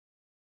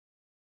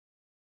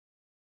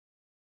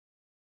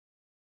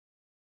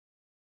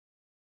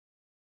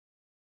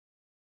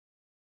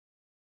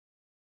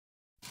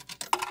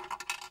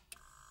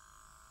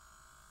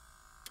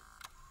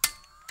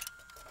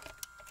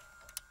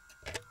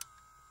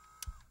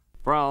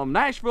From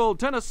Nashville,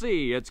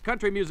 Tennessee, it's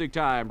Country Music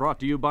Time, brought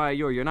to you by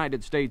your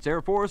United States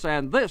Air Force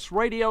and this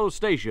radio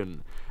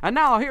station. And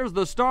now here's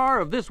the star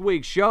of this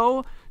week's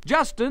show,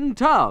 Justin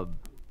Tubb.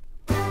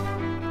 Well,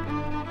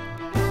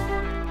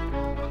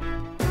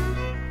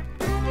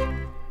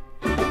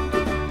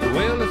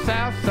 the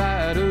south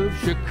side of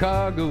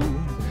Chicago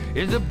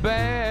is the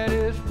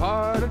baddest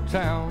part of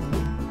town.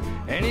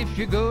 And if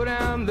you go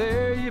down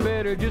there, you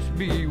better just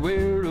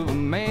beware of a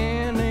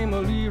man named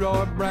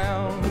Leroy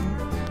Brown.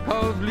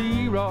 'Cause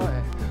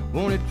Leroy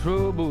wanted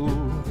trouble,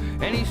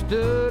 and he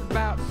stood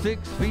about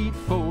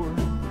 6'4".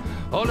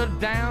 All the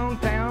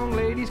downtown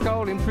ladies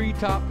called him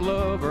treetop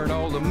lover, and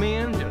all the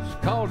men just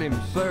called him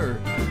sir,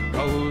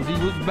 'cause he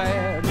was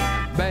bad,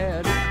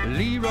 bad.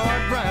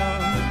 Leroy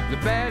Brown, the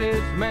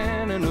baddest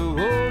man in the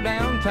whole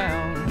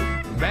downtown,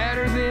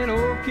 badder than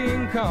old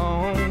King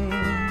Kong,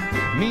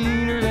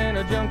 meaner than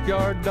a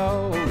junkyard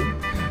dog.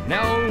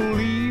 Now old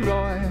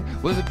Leroy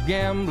was a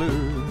gambler,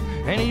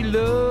 and he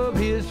loved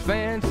his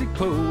fancy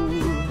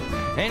clothes,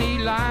 and he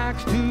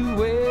likes to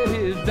wear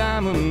his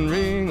diamond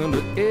ring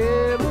under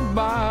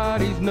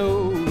everybody's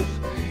nose.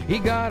 He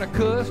got a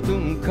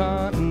custom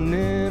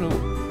Continental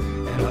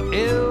and an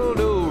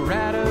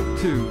Eldorado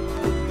too.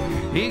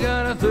 He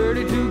got a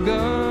 32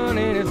 gun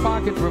in his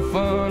pocket for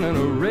fun and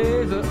a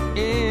razor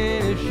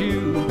in his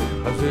shoe.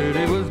 I said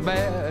it was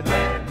bad,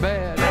 bad,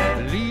 bad.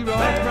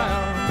 Leroy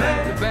Brown,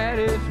 the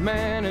baddest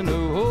man in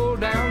the whole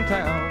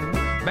downtown,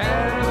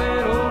 badder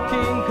than old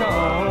King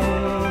Kong,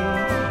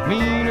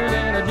 meaner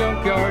than a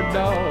junkyard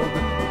dog.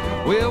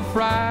 Well,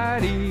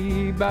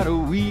 Friday, about a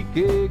week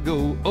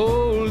ago,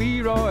 old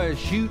Leroy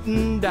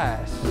shooting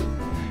dice,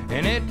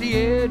 and at the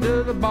edge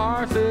of the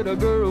bar sat a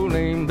girl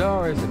named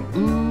Doris, and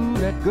ooh,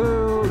 that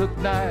girl looked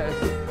nice.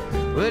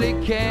 Well, he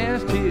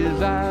cast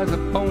his eyes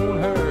upon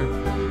her,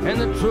 and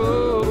the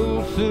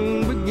trouble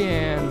soon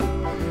began.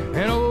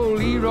 And old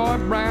Leroy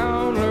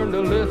Brown learned to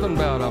listen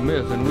about a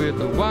messing with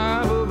the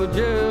wife of a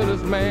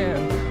jealous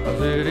man. I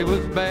said it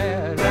was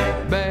bad,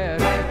 bad.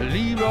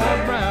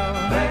 Leroy Brown,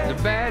 the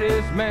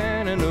baddest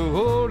man in the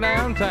whole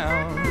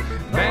downtown,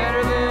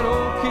 badder than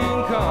old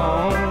King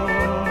Kong,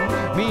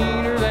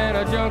 meaner than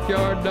a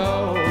junkyard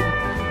dog.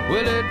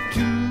 Well, the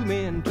two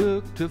men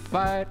took to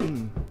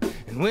fighting,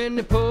 and when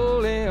they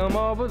pulled him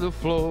off of the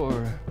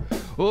floor,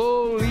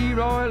 old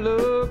Leroy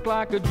looked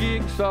like a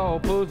jigsaw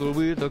puzzle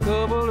with a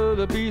couple of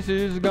the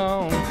pieces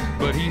gone.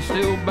 But he's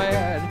still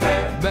bad,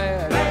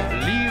 bad.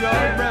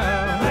 Leroy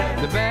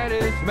Brown, the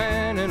baddest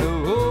man in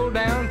the whole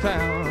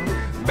downtown,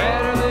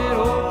 badder than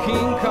old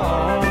King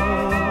Kong,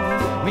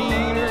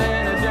 meaner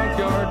than a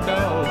junkyard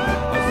dog.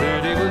 I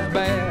said it was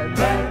bad,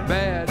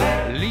 bad.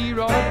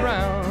 Leroy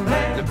Brown,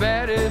 the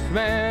baddest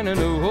man in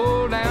the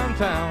whole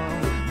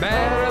downtown,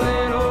 badder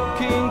than old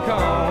King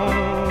Kong,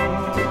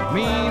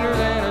 meaner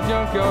than a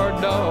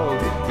junkyard dog.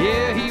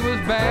 Yeah, he was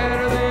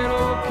badder than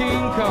old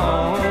King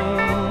Kong,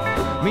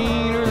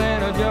 meaner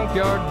than a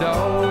junkyard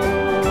dog.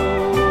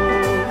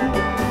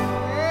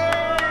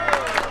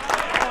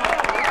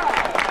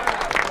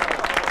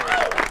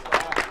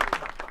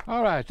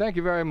 All right, thank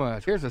you very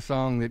much. Here's a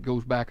song that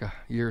goes back a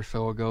year or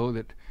so ago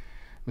that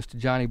Mr.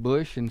 Johnny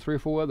Bush and 3 or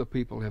 4 other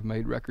people have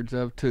made records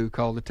of too,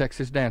 called The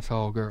Texas Dance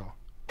Hall Girl.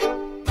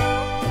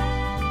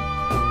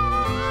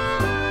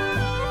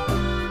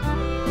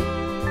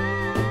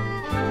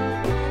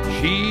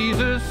 She's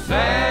a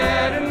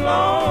sad and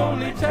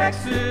lonely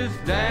Texas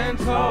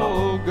dance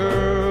hall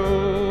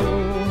girl.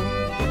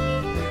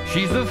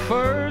 She's the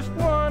first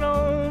one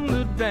on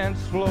the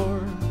dance floor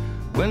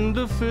when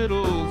the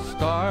fiddles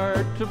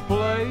start to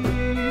play.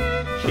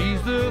 She's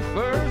the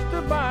first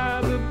to buy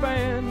the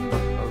band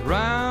a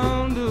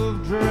round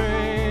of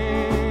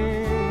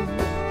drinks.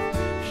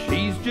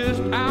 She's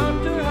just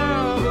out to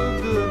have a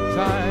good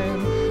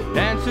time,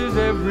 dances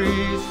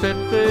every set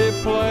they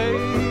play.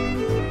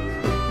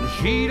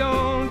 She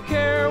don't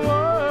care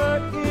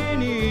what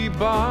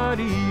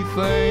anybody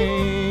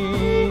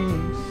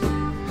thinks.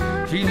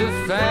 She's a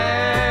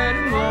sad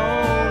and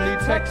lonely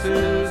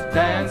Texas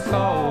dance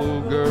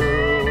hall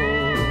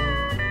girl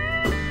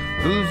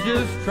who's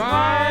just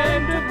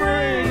trying to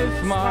bring a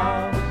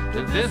smile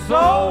to this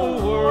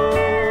old world.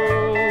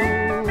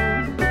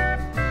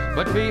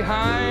 But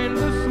behind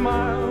the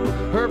smile,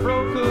 her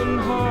broken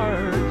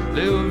heart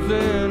lives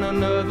in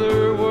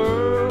another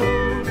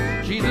world.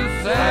 She's a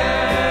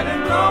sad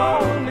and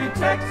lonely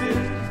Texas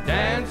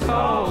dance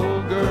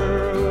hall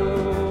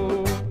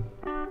girl.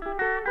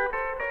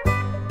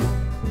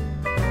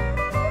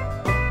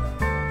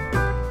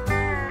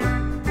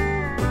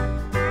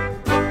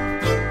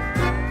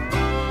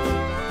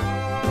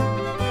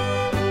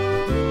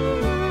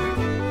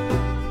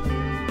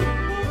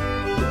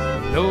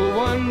 No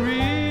one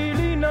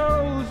really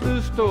knows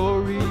the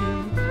story,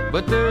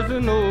 but there's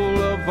an old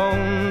love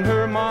on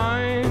her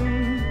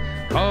mind,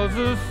 'cause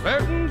a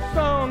certain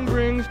song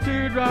brings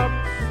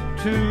teardrops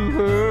to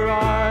her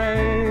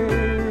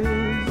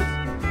eyes.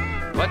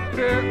 But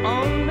they're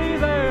only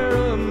there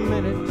a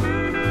minute,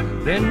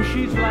 then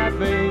she's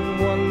laughing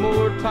one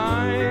more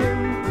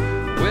time,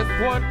 with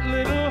what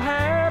little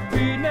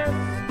happiness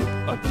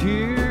a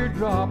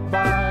teardrop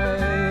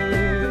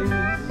buys.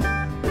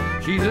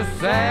 She's a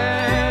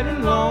sad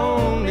and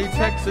lonely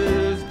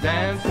Texas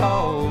dance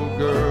hall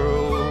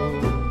girl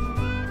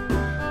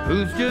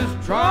who's just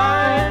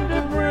trying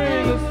to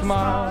bring a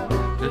smile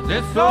to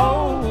this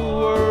old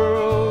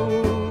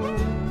world.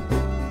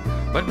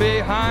 But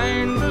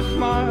behind the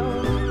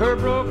smile, her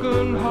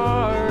broken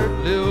heart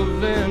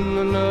lives in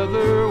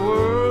another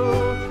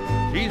world.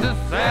 She's a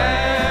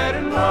sad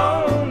and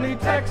lonely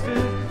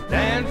Texas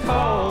dance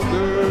hall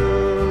girl.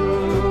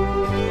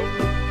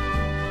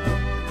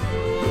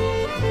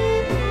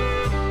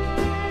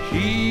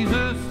 She's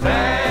a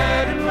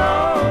sad and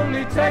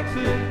lonely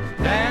Texas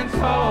dance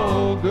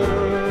hall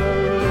girl.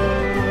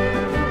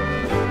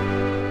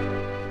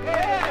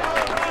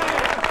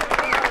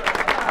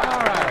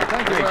 All right,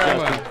 thank you so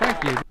much.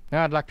 Thank you.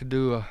 Now I'd like to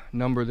do a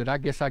number that I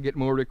guess I get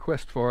more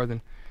requests for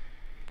than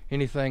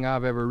anything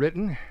I've ever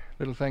written.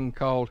 Little thing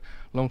called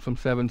Lonesome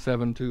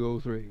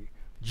 77203.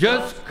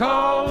 Just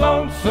call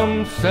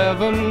Lonesome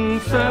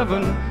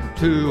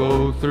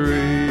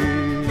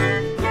 77203.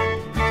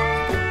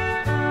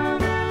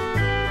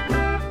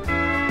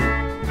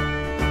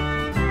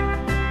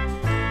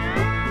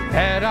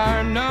 Had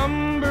our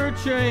number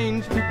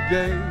changed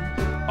today,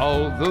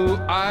 although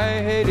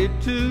I hated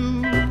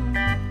to.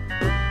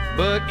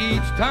 But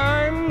each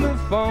time the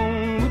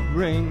phone would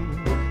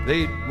ring,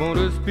 they'd want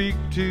to speak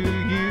to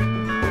you.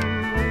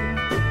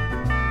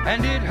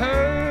 And it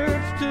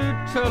hurts to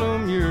tell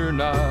them you're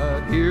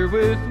not here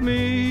with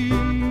me.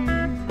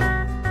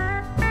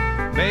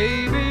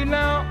 Maybe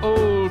now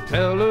old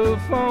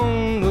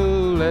telephone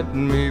will let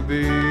me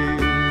be.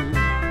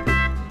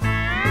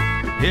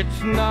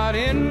 It's not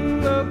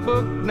in the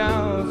book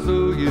now,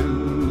 so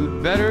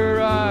you'd better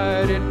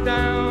write it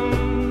down.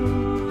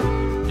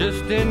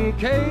 Just in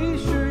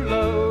case your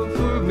love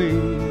for me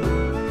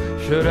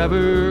should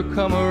ever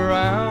come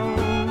around,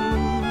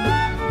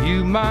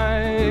 you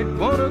might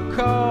want to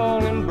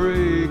call and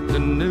break the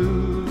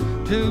news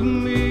to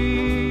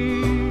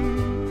me.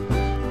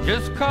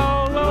 Just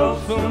call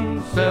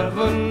Lonesome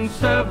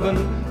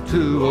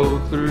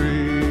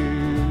 77203.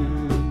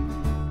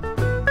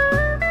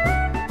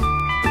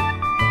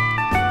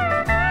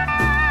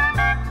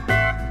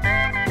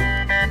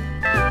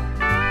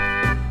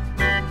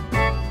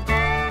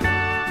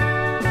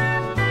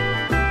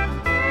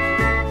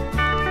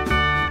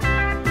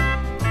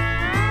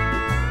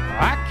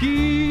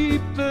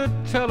 Keep the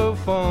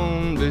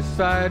telephone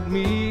beside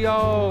me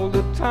all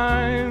the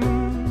time,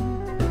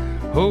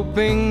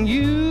 hoping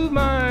you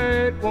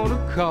might want to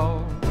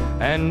call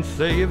and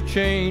say you've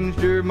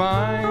changed your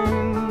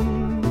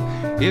mind.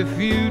 If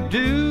you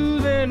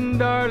do, then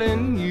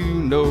darling, you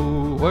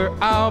know where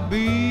I'll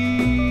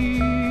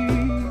be.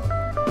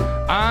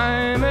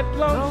 I'm at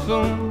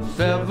Lonesome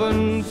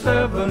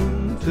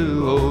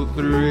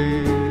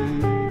 77203.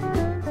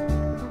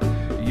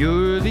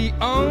 You're the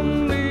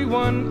only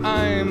one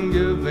I'm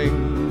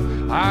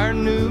giving our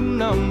new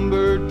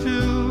number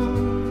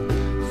to.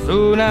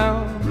 So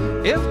now,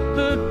 if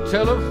the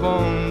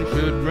telephone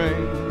should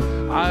ring,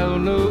 I'll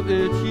know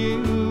it's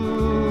you.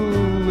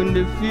 And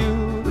if you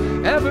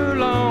ever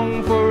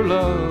long for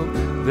love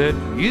that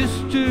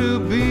used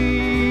to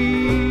be,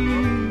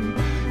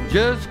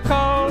 just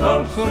call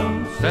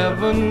Lonesome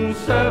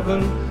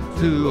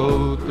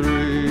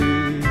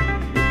 77203.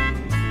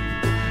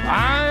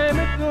 I'm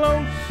at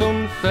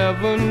Lonesome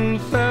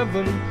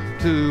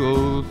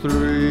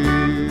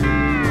 77203.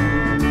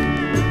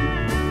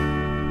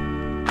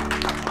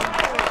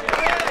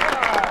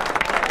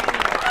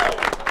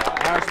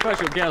 Our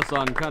special guest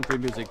on Country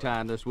Music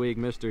Time this week,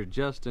 Mr.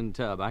 Justin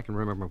Tubb. I can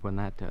remember when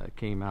that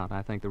came out.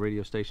 I think the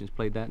radio stations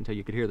played that until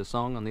you could hear the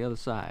song on the other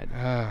side.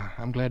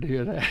 I'm glad to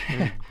hear that.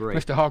 Great.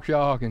 Mr.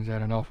 Hawkshaw Hawkins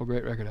had an awful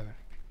great record of it.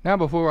 Now,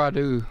 before I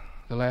do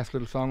the last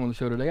little song on the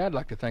show today, I'd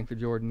like to thank the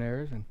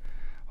Jordanaires and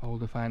all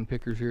the fine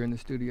pickers here in the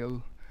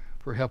studio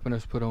for helping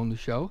us put on the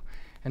show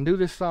and do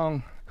this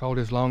song called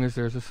As Long as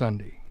There's a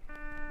Sunday.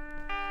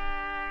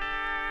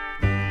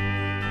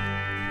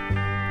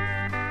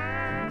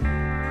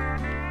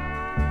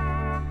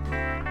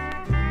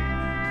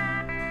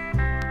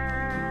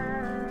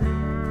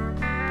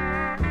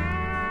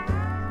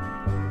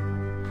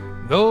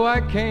 Though I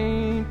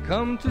can't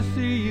come to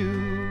see you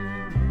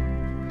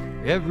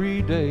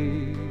every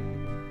day,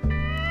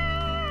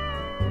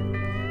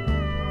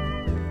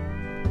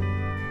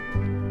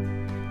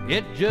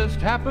 it just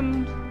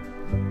happened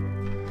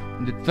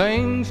that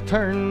things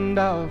turned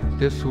out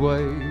this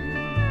way.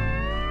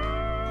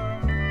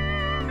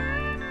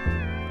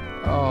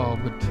 Oh,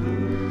 but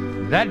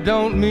that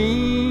don't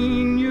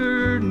mean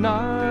you're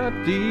not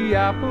the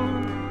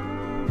apple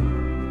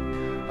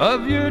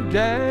of your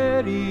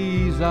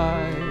daddy's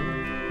eye.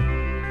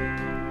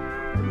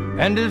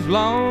 And as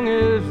long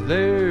as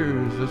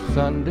there's a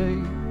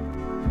Sunday,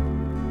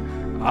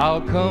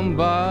 I'll come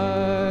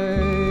by.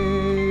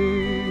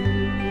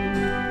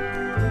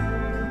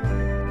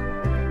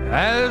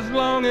 As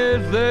long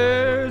as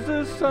there's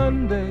a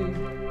Sunday,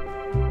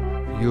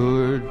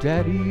 your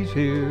daddy's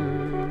here.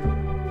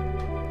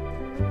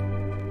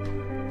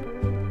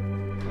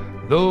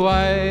 though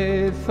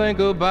I think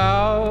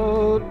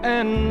about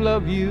and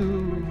love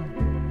you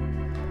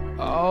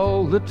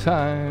all the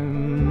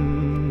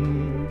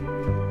time.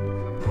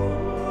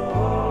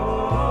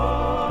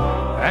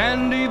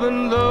 And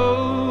even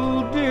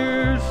though,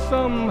 dear,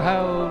 some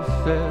have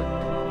said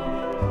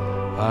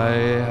I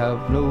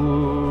have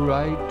no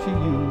right to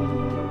you,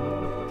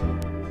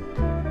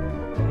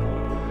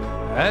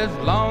 as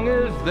long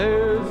as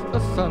there's a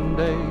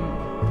Sunday,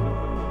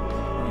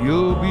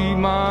 you'll be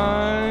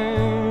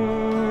mine.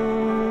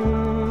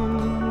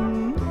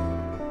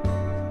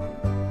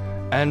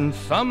 And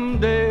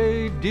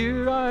someday,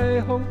 dear, I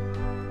hope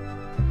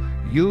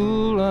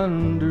you'll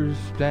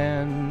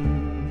understand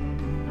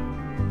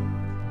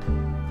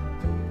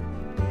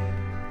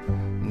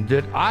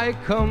that I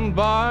come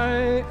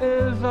by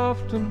as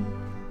often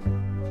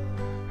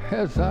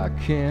as I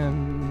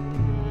can.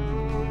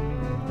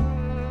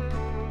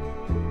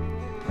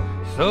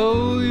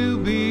 So you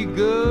be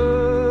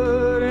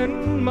good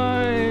and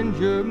mind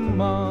your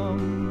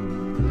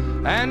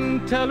mom,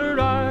 and tell her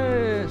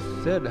I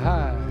said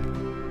hi.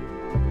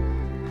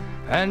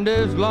 And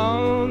as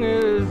long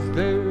as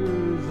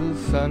there's a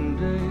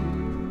Sunday,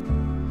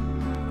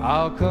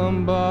 I'll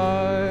come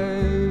by.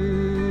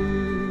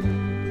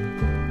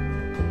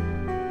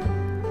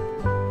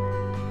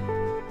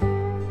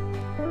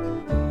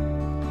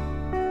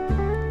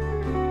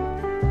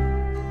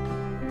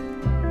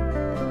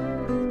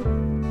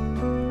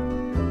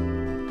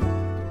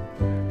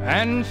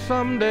 And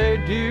someday,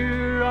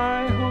 dear,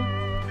 I hope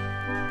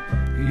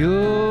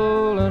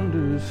you'll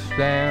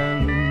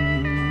understand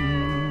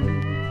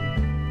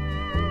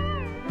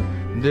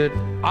that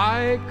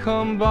I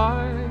come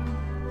by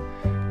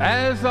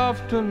as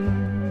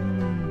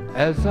often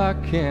as I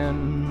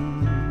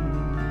can.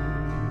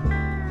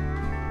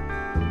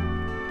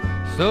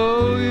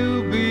 So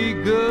you be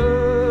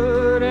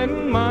good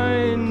and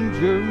mind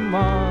your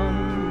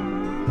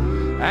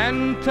mom,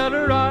 and tell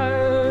her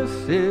I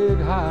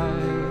said hi.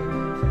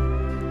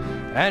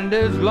 And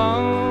as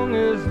long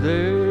as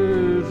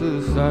there's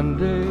a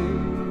Sunday,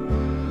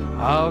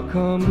 I'll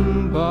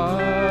come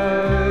by.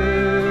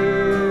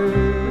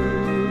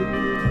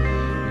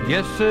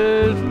 Yes,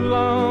 as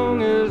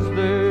long as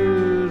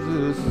there's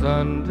a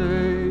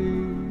Sunday,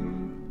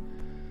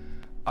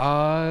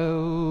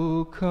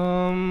 I'll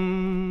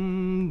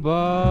come by.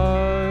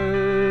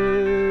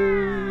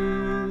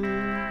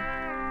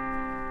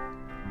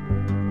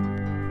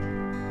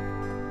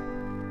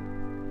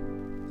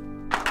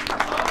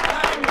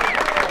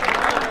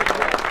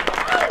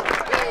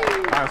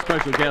 Our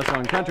special guest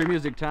on Country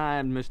Music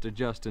Time, Mr.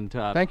 Justin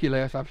Tubb. Thank you,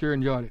 Les. I've sure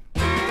enjoyed it.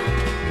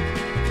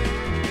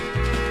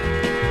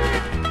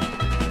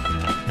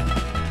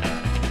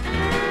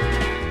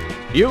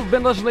 You've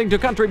been listening to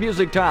Country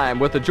Music Time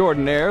with the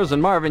Jordanaires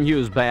and Marvin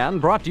Hughes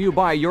Band, brought to you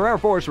by your Air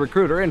Force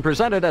recruiter and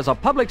presented as a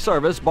public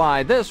service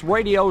by this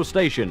radio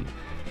station.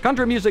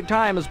 Country Music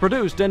Time is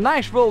produced in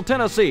Nashville,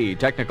 Tennessee.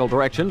 Technical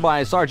direction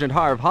by Sergeant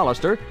Harv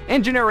Hollister.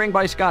 Engineering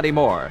by Scotty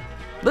Moore.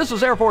 This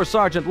is Air Force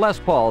Sergeant Les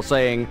Paul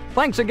saying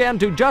thanks again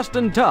to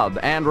Justin Tubb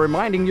and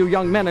reminding you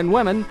young men and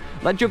women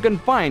that you can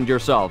find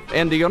yourself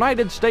in the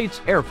United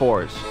States Air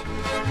Force.